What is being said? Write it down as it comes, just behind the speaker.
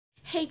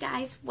Hey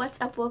guys, what's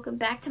up? Welcome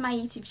back to my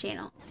YouTube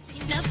channel.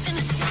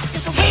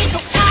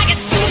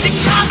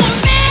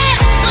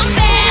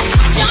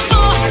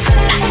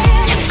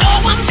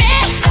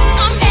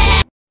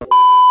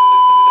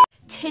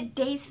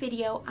 Today's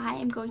video, I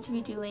am going to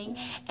be doing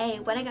a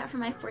what I got for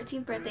my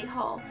 14th birthday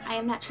haul. I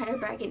am not trying to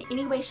brag in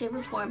any way, shape,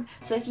 or form,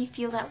 so if you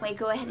feel that way,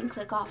 go ahead and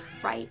click off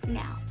right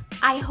now.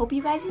 I hope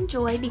you guys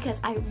enjoy because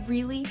I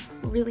really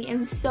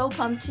am so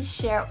pumped to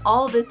share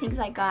all the things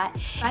I got.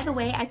 By the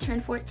way, I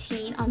turned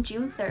 14 on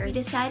June 3rd. We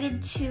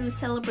decided to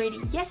celebrate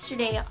it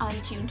yesterday on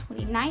June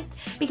 29th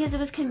because it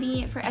was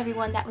convenient for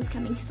everyone that was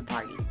coming to the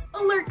party.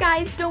 Alert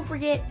guys, don't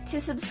forget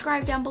to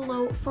subscribe down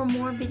below for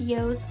more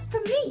videos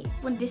from me.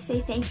 Wanted to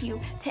say thank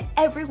you to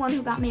everyone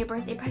who got me a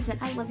birthday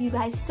present. I love you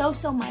guys so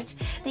much.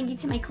 Thank you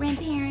to my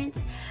grandparents,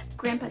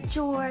 Grandpa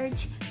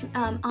George,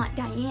 Aunt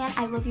Diane.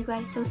 I love you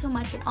guys so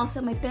much, and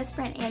also my best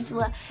friend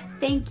Angela.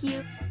 Thank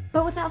you.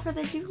 But without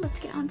further ado,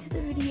 let's get on to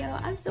the video.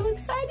 I'm so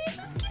excited.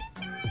 Let's get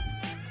into it.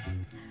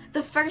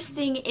 The first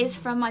thing is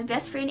from my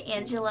best friend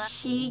Angela.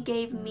 She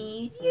gave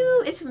me,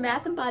 it's from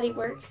Bath & Body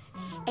Works,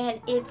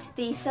 and it's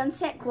the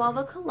Sunset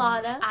Guava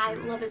Colada. I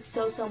love it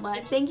so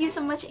much. Thank you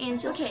so much,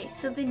 Angela. Okay,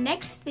 so the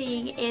next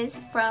thing is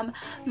from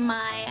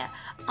my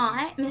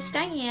aunt, Miss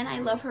Diane. I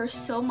love her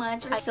so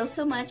much,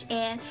 so much,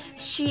 and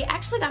she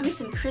actually got me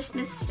some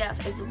Christmas stuff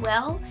as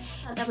well.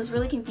 That was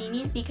really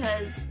convenient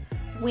because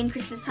when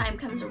Christmas time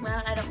comes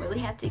around, I don't really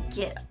have to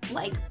get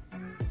like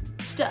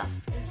stuff.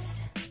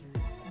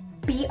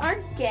 Be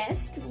Our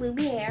Guest,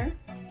 Lumiere.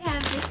 We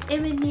have this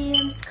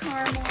M&M's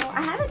caramel.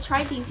 I haven't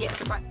tried these yet,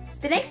 so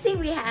the next thing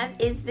we have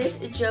is this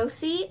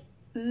Josie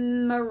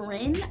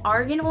Marin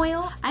Argan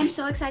Oil. I'm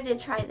so excited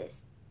to try this.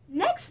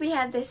 Next we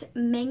have this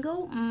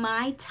Mango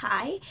Mai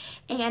Tai,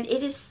 and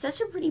it is such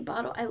a pretty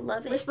bottle. I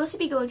love it. We're supposed to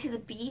be going to the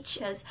beach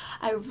because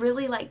I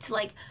really like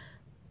to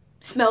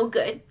smell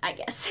good, I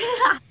guess.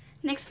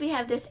 Next we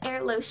have this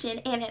air lotion,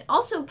 and it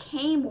also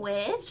came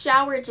with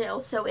shower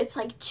gel, so it's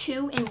like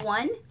 2 in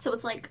 1. So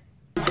it's like,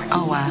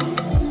 oh wow,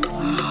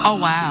 oh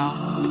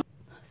wow.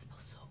 That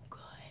smells so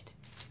good.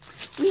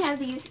 We have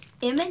these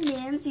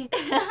M&M's.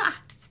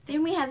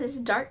 Then we have this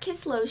Dark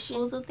Kiss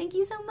lotion. So thank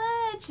you so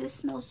much. This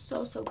smells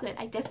so good.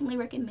 I definitely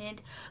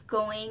recommend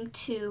going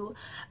to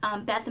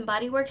Bath &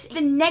 Body Works. The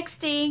next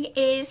thing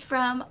is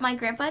from my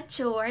Grandpa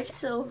George.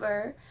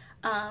 Silver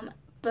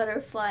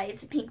butterfly.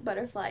 It's a pink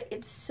butterfly.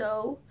 It's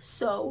so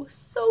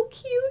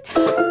cute.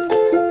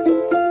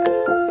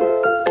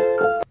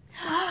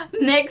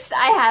 Next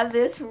I have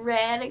this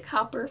red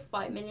copper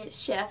 5-minute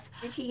chef.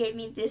 She gave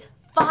me this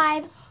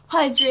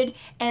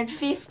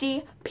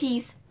 550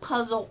 piece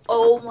puzzle.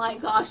 Oh my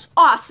gosh,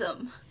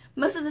 awesome.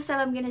 Most of the stuff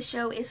I'm going to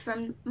show is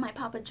from my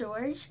Papa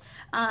George.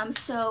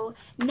 So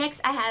next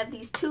I have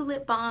these 2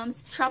 lip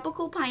balms,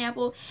 tropical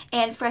pineapple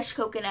and fresh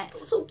coconut.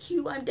 So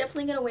cute. I'm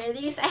definitely going to wear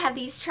these. I have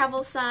these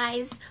travel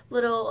size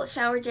little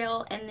shower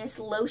gel and this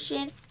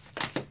lotion.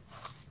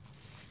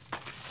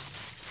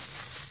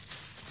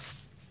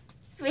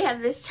 We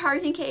have this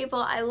charging cable.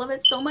 I love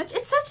it so much.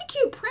 It's such a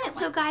cute print.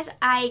 So guys,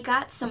 I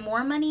got some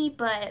more money,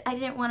 but I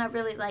didn't want to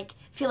really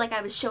feel like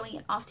I was showing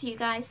it off to you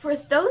guys. For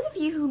those of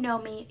you who know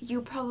me,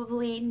 you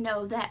probably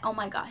know that, oh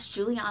my gosh,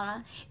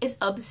 Juliana is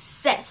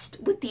obsessed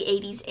with the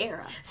 80s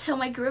era. So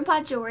my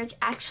Grandpa George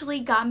actually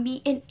got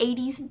me an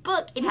 80s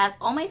book. It has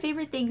all my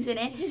favorite things in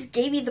it. He just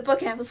gave me the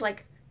book and I was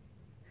like,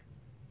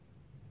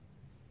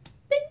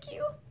 thank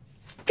you.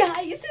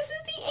 Guys, this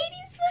is the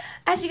 80s book.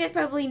 As you guys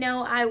probably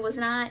know, I was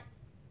not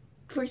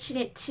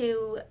fortunate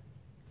to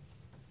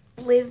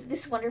live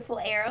this wonderful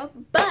era,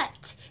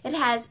 but it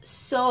has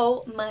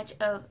so much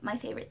of my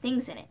favorite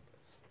things in it.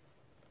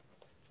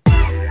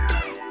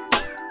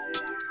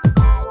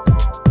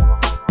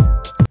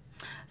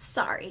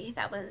 Sorry,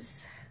 that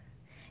was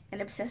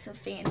an obsessive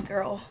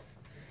fangirl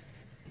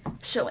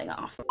showing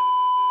off.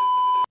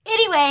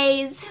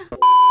 Anyways,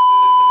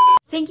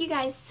 thank you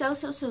guys so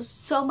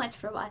much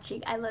for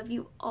watching. I love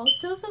you all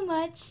so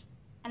much.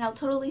 And I'll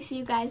totally see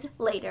you guys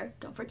later.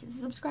 Don't forget to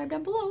subscribe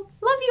down below.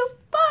 Love you.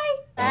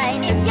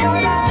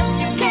 Bye.